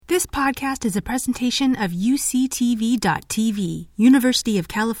This podcast is a presentation of UCTV.tv, University of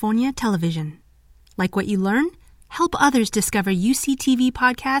California Television. Like what you learn? Help others discover UCTV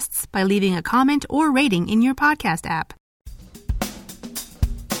podcasts by leaving a comment or rating in your podcast app.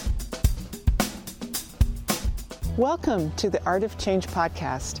 Welcome to the Art of Change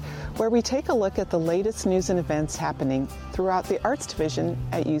podcast, where we take a look at the latest news and events happening throughout the Arts Division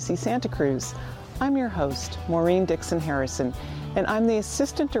at UC Santa Cruz. I'm your host, Maureen Dixon Harrison, and I'm the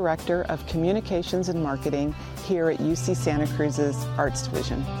Assistant Director of Communications and Marketing here at UC Santa Cruz's Arts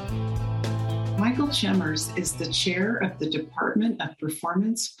Division. Michael Chemers is the chair of the Department of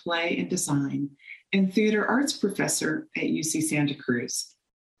Performance, Play, and Design and Theater Arts Professor at UC Santa Cruz.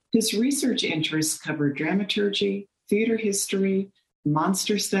 His research interests cover dramaturgy, theater history,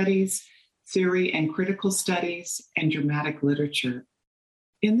 monster studies, theory and critical studies, and dramatic literature.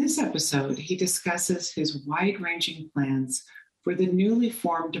 In this episode, he discusses his wide-ranging plans for the newly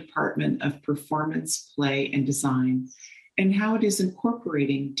formed Department of Performance, Play, and Design, and how it is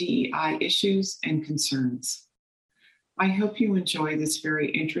incorporating DEI issues and concerns. I hope you enjoy this very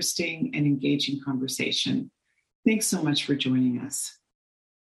interesting and engaging conversation. Thanks so much for joining us.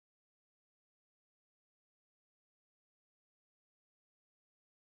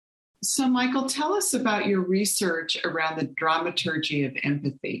 So, Michael, tell us about your research around the dramaturgy of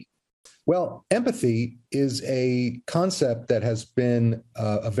empathy. Well, empathy is a concept that has been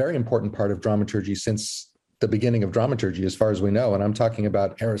a very important part of dramaturgy since the beginning of dramaturgy, as far as we know. And I'm talking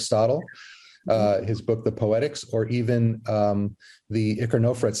about Aristotle, his book, The Poetics, or even the Iker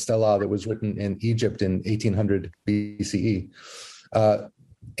Nofret Stela that was written in Egypt in 1800 BCE.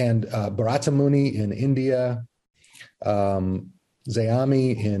 And Bharata Muni in India,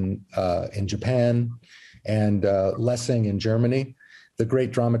 Zeami in Japan, and Lessing in Germany, the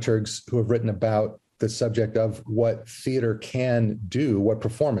great dramaturgs who have written about the subject of what theater can do, what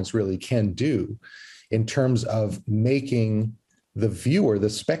performance really can do in terms of making the viewer, the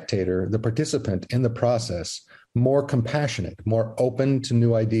spectator, the participant in the process more compassionate, more open to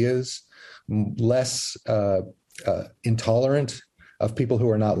new ideas, less intolerant of people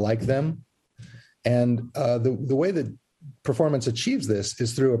who are not like them. And the way that performance achieves this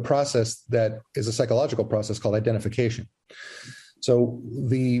is through a process that is a psychological process called identification. So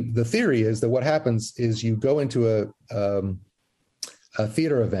the theory is that what happens is you go into a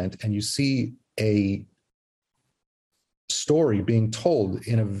theater event and you see a story being told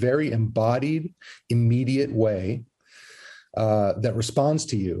in a very embodied, immediate way that responds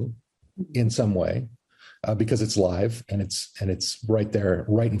to you in some way because it's live and it's right there,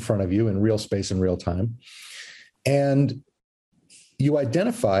 right in front of you in real space and real time. And you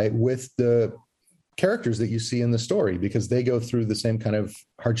identify with the characters that you see in the story because they go through the same kind of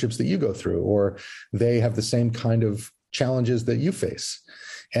hardships that you go through, or they have the same kind of challenges that you face.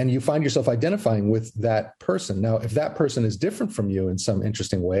 And you find yourself identifying with that person. Now, if that person is different from you in some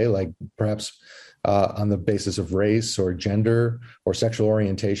interesting way, like perhaps on the basis of race or gender or sexual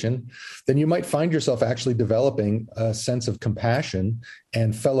orientation, then you might find yourself actually developing a sense of compassion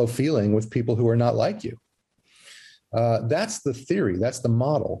and fellow feeling with people who are not like you. That's the theory. That's the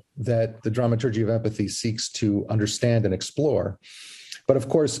model that the dramaturgy of empathy seeks to understand and explore. But of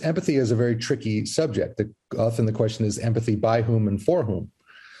course, empathy is a very tricky subject. Often the question is empathy by whom and for whom.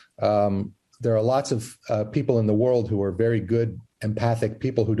 There are lots of people in the world who are very good, empathic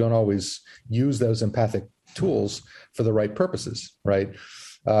people who don't always use those empathic tools for the right purposes, right?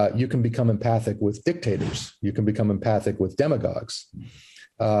 You can become empathic with dictators. You can become empathic with demagogues.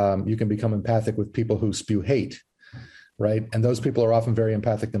 You can become empathic with people who spew hate. Right. And those people are often very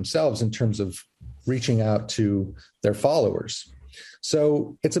empathic themselves in terms of reaching out to their followers.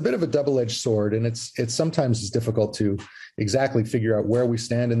 So it's a bit of a double-edged sword, and it's sometimes it's difficult to exactly figure out where we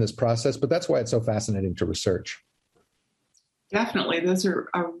stand in this process. But that's why it's so fascinating to research. Definitely. Those are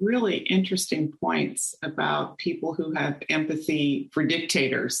really interesting points about people who have empathy for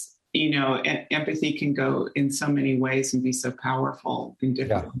dictators. You know, empathy can go in so many ways and be so powerful in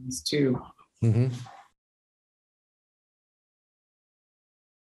different ways too. Mm-hmm.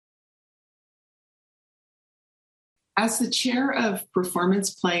 As the chair of Performance,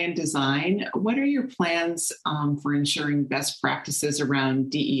 Play, and Design, what are your plans for ensuring best practices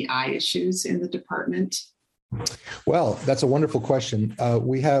around DEI issues in the department? Well, that's a wonderful question.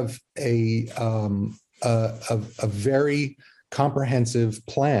 We have a very comprehensive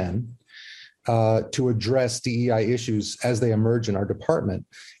plan to address DEI issues as they emerge in our department.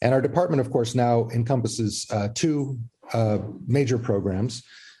 And our department, of course, now encompasses two major programs.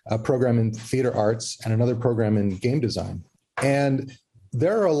 A program in theater arts and another program in game design. And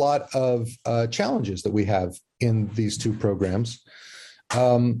there are a lot of challenges that we have in these two programs.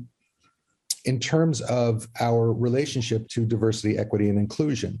 In terms of our relationship to diversity, equity, and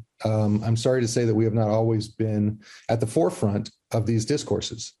inclusion, I'm sorry to say that we have not always been at the forefront of these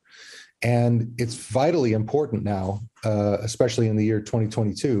discourses. And it's vitally important now, especially in the year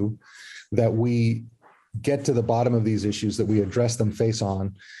 2022, that we get to the bottom of these issues, that we address them face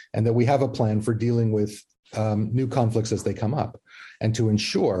on, and that we have a plan for dealing with new conflicts as they come up, and to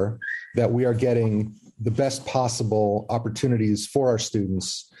ensure that we are getting the best possible opportunities for our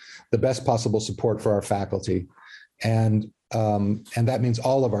students, the best possible support for our faculty, and that means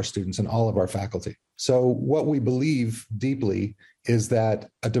all of our students and all of our faculty. So what we believe deeply is that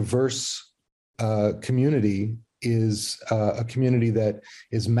a diverse community is a community that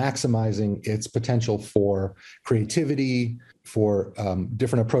is maximizing its potential for creativity, for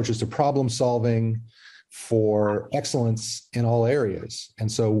different approaches to problem solving, for excellence in all areas.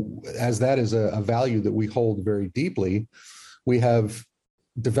 And so as that is a value that we hold very deeply, we have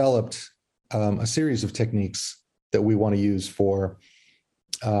developed a series of techniques that we want to use for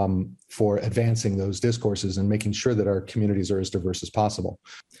advancing those discourses and making sure that our communities are as diverse as possible.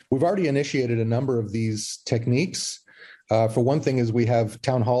 We've already initiated a number of these techniques. For one thing is we have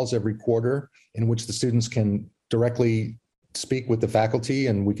town halls every quarter in which the students can directly speak with the faculty,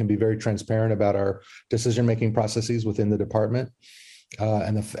 and we can be very transparent about our decision-making processes within the department.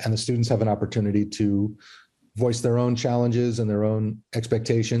 And the students have an opportunity to voice their own challenges and their own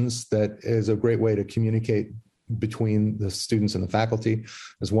expectations. That is a great way to communicate between the students and the faculty.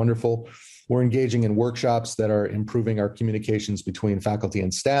 It's wonderful. We're engaging in workshops that are improving our communications between faculty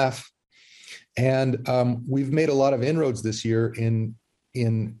and staff. And we've made a lot of inroads this year in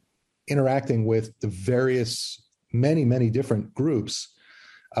interacting with the various, many different groups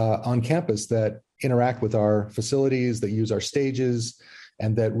on campus that interact with our facilities, that use our stages,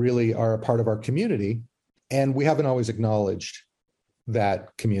 and that really are a part of our community. And we haven't always acknowledged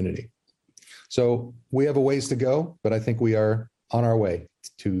that community. So we have a ways to go, but I think we are on our way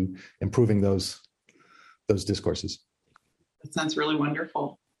to improving those discourses. That sounds really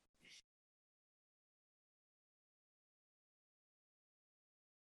wonderful.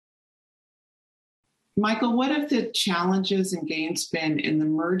 Michael, what have the challenges and gains been in the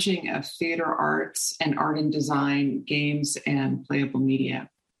merging of theater arts and art and design, games, and playable media?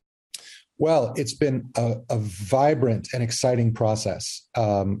 Well, it's been a vibrant and exciting process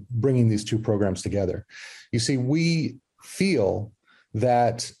bringing these two programs together. You see, we feel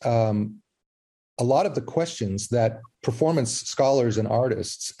that a lot of the questions that performance scholars and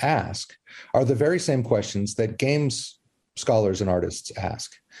artists ask are the very same questions that games scholars and artists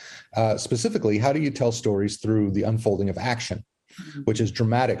ask. Specifically, how do you tell stories through the unfolding of action, which is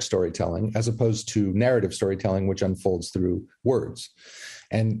dramatic storytelling, as opposed to narrative storytelling, which unfolds through words?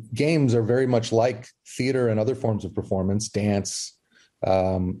 And games are very much like theater and other forms of performance, dance,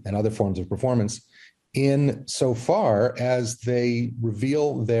 and other forms of performance, in so far as they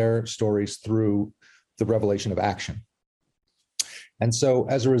reveal their stories through the revelation of action. And so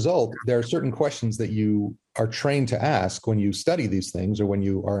as a result, there are certain questions that you are trained to ask when you study these things, or when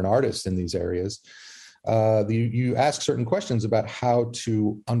you are an artist in these areas. You ask certain questions about how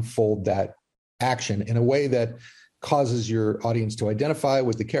to unfold that action in a way that causes your audience to identify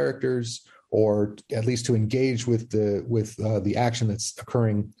with the characters, or at least to engage with the action that's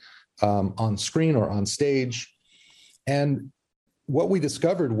occurring on screen or on stage. And what we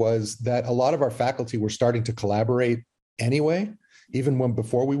discovered was that a lot of our faculty were starting to collaborate anyway. Even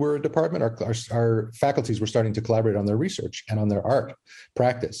before we were a department, our faculties were starting to collaborate on their research and on their art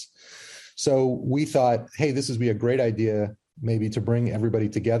practice. So we thought, hey, this would be a great idea maybe to bring everybody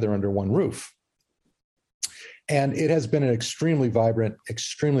together under one roof. And it has been an extremely vibrant,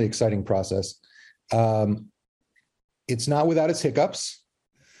 extremely exciting process. It's not without its hiccups.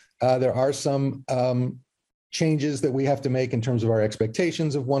 There are some changes that we have to make in terms of our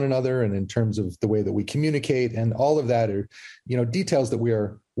expectations of one another, and in terms of the way that we communicate, and all of that are, details that we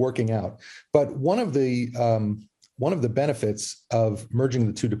are working out. But one of the benefits of merging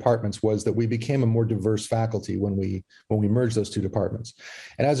the two departments was that we became a more diverse faculty when we merged those two departments.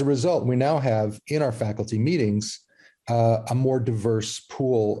 And as a result, we now have in our faculty meetings a more diverse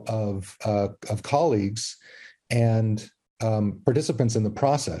pool of colleagues and participants in the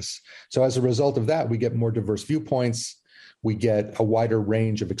process. So as a result of that, we get more diverse viewpoints, we get a wider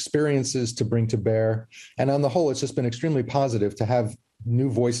range of experiences to bring to bear. And on the whole, it's just been extremely positive to have new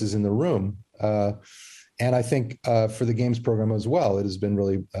voices in the room. And I think for the games program as well, it has been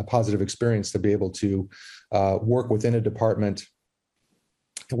really a positive experience to be able to work within a department,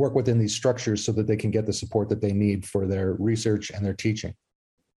 to work within these structures so that they can get the support that they need for their research and their teaching.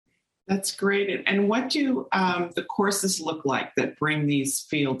 That's great. And what do the courses look like that bring these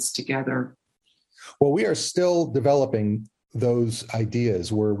fields together? Well, we are still developing those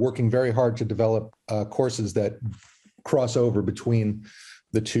ideas. We're working very hard to develop courses that cross over between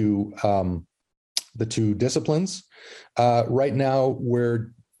the two disciplines. Right now,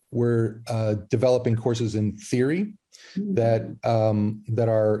 we're developing courses in theory that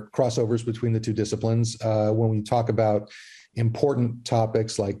are crossovers between the two disciplines. When we talk about important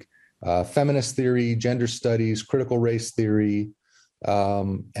topics like feminist theory, gender studies, critical race theory,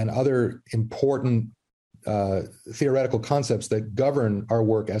 and other important theoretical concepts that govern our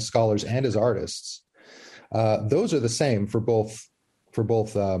work as scholars and as artists, those are the same for both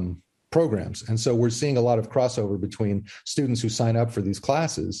programs. And so we're seeing a lot of crossover between students who sign up for these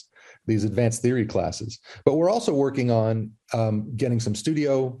classes, these advanced theory classes. But we're also working on getting some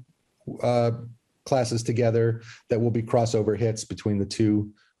studio classes together that will be crossover hits between the two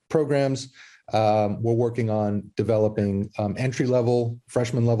programs. We're working on developing entry-level,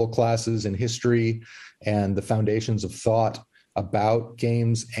 freshman-level classes in history and the foundations of thought about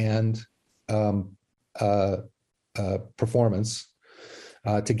games and performance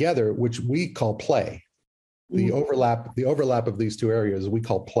together, which we call play. The overlap of these two areas we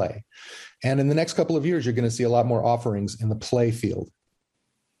call play. And in the next couple of years, you're going to see a lot more offerings in the play field.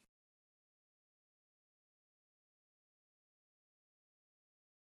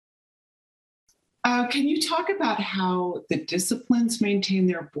 Can you talk about how the disciplines maintain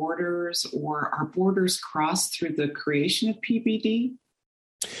their borders, or are borders crossed through the creation of PPD?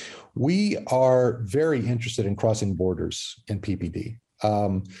 We are very interested in crossing borders in PPD.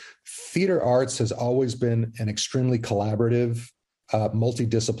 Theater arts has always been an extremely collaborative,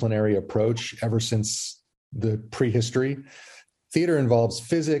 multidisciplinary approach ever since the prehistory. Theater involves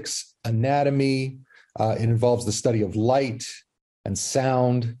physics, anatomy, it involves the study of light and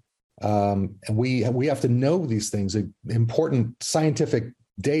sound. And we have to know these things, important scientific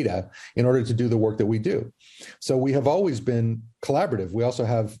data, in order to do the work that we do. So we have always been collaborative. We also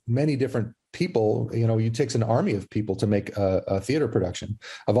have many different people. It takes an army of people to make a theater production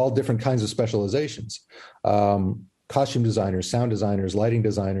of all different kinds of specializations. Costume designers, sound designers, lighting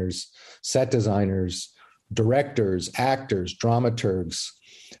designers, set designers, directors, actors, dramaturgs,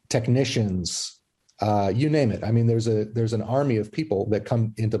 technicians, you name it. I mean, there's an army of people that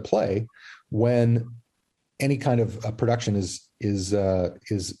come into play when any kind of a production is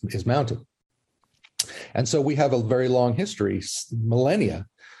mounted. And so we have a very long history, millennia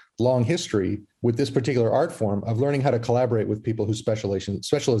long history with this particular art form of learning how to collaborate with people whose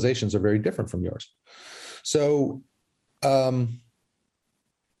specializations are very different from yours. So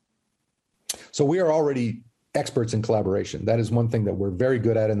we are already experts in collaboration. That is one thing that we're very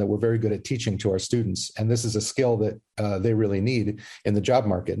good at and that we're very good at teaching to our students. And this is a skill that they really need in the job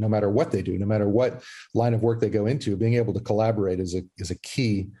market, no matter what they do, no matter what line of work they go into. Being able to collaborate is a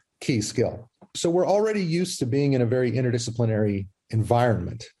key skill. So we're already used to being in a very interdisciplinary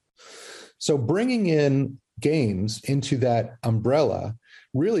environment. So bringing in games into that umbrella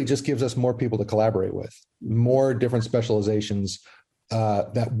really just gives us more people to collaborate with, more different specializations,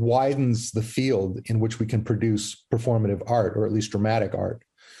 that widens the field in which we can produce performative art, or at least dramatic art,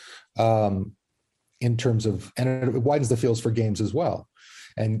 in terms of, and it widens the fields for games as well.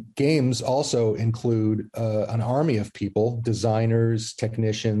 And games also include an army of people: designers,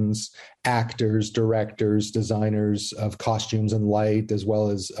 technicians, actors, directors, designers of costumes and light, as well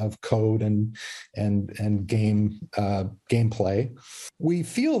as of code and gameplay. We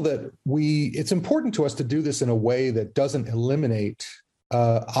feel that it's important to us to do this in a way that doesn't eliminate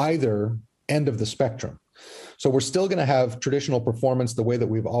either end of the spectrum. So we're still going to have traditional performance the way that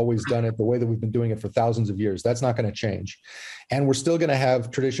we've always done it, the way that we've been doing it for thousands of years. That's not going to change. And we're still going to have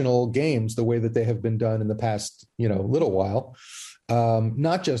traditional games the way that they have been done in the past, little while.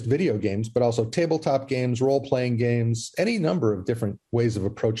 Not just video games, but also tabletop games, role-playing games, any number of different ways of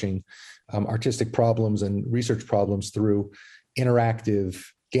approaching artistic problems and research problems through interactive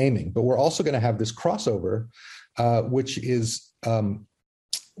gaming. But we're also going to have this crossover, which is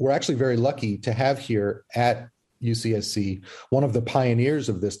we're actually very lucky to have here at UCSC one of the pioneers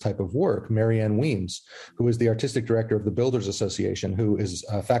of this type of work, Marianne Weems, who is the artistic director of the Builders Association, who is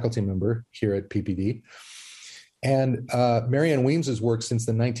a faculty member here at PPD. And Marianne Weems's work since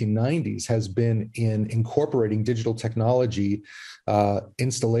the 1990s has been in incorporating digital technology,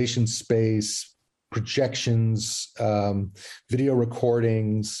 installation space, projections, video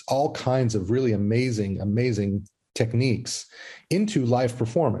recordings, all kinds of really amazing techniques into live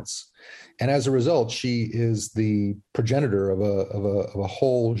performance. And as a result, she is the progenitor of a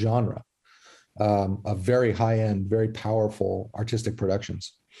whole genre of very high-end, very powerful artistic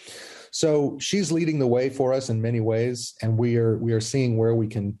productions. So she's leading the way for us in many ways, and we are seeing where we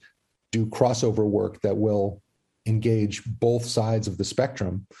can do crossover work that will engage both sides of the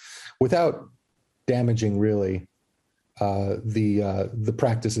spectrum without damaging really the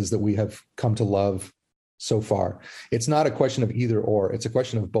practices that we have come to love so far. It's not a question of either or, it's a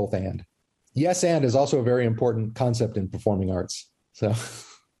question of both and. Yes, and is also a very important concept in performing arts. So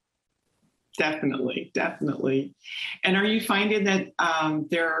Definitely. And are you finding that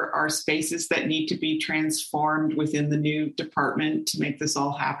there are spaces that need to be transformed within the new department to make this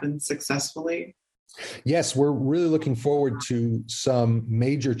all happen successfully? Yes, we're really looking forward to some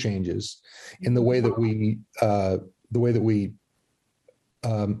major changes in the way that we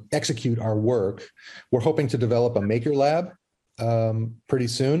execute our work. We're hoping to develop a maker lab pretty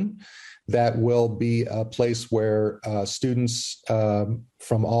soon that will be a place where students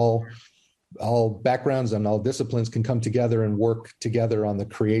from all backgrounds and all disciplines can come together and work together on the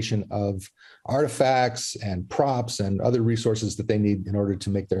creation of artifacts and props and other resources that they need in order to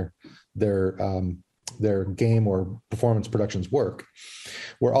make their game or performance productions work.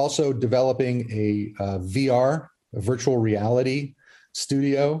 We're also developing a VR, a virtual reality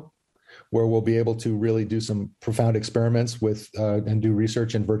studio, where we'll be able to really do some profound experiments with and do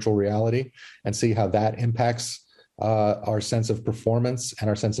research in virtual reality and see how that impacts our sense of performance and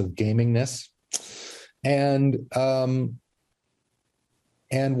our sense of gamingness. And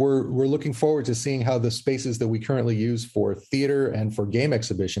we're looking forward to seeing how the spaces that we currently use for theater and for game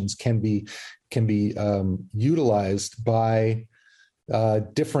exhibitions can be utilized by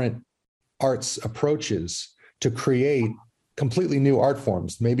different arts approaches to create completely new art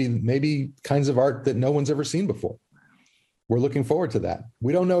forms, maybe kinds of art that no one's ever seen before. We're looking forward to that.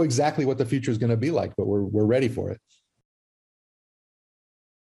 We don't know exactly what the future is going to be like, but we're ready for it.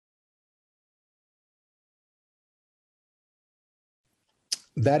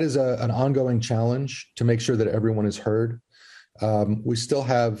 That is an ongoing challenge to make sure that everyone is heard. We still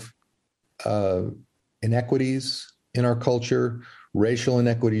have inequities in our culture, racial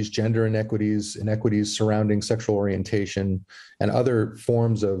inequities, gender inequities, inequities surrounding sexual orientation, and other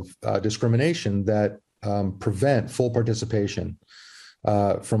forms of discrimination that prevent full participation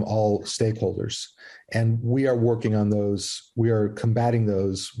from all stakeholders. And we are working on those. We are combating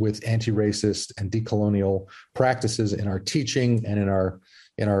those with anti-racist and decolonial practices in our teaching and in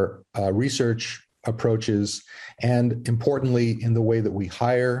our research approaches, and importantly, in the way that we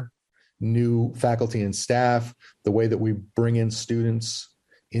hire new faculty and staff, the way that we bring in students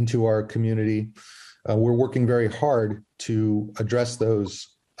into our community. We're working very hard to address those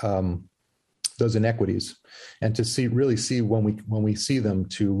inequities, and to see when we see them,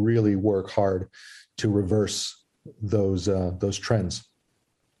 to really work hard to reverse those trends.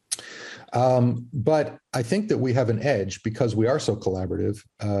 But I think that we have an edge because we are so collaborative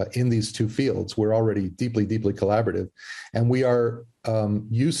in these two fields. We're already deeply, deeply collaborative, and we are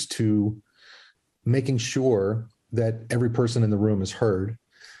used to making sure that every person in the room is heard,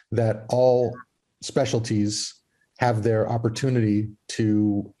 that all specialties have their opportunity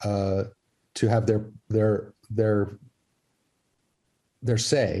to have their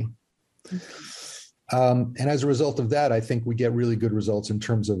say. And as a result of that, I think we get really good results in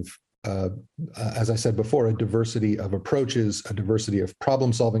terms of, as I said before, a diversity of approaches, a diversity of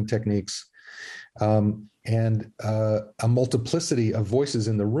problem-solving techniques, and a multiplicity of voices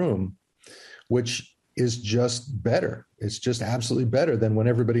in the room, which is just better. It's just absolutely better than when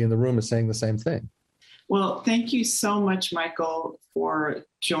everybody in the room is saying the same thing. Well, thank you so much, Michael, for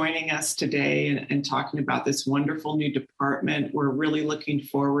joining us today and talking about this wonderful new department. We're really looking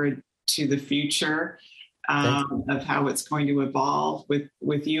forward to the future of how it's going to evolve.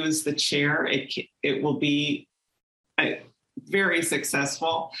 With you as the chair, it will be very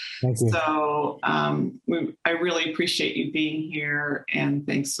successful. Thank you. So I really appreciate you being here, and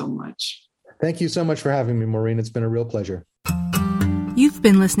thanks so much. Thank you so much for having me, Maureen. It's been a real pleasure. You've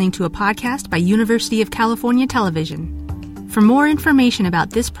been listening to a podcast by University of California Television. For more information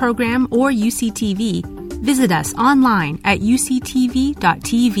about this program or UCTV, visit us online at uctv.tv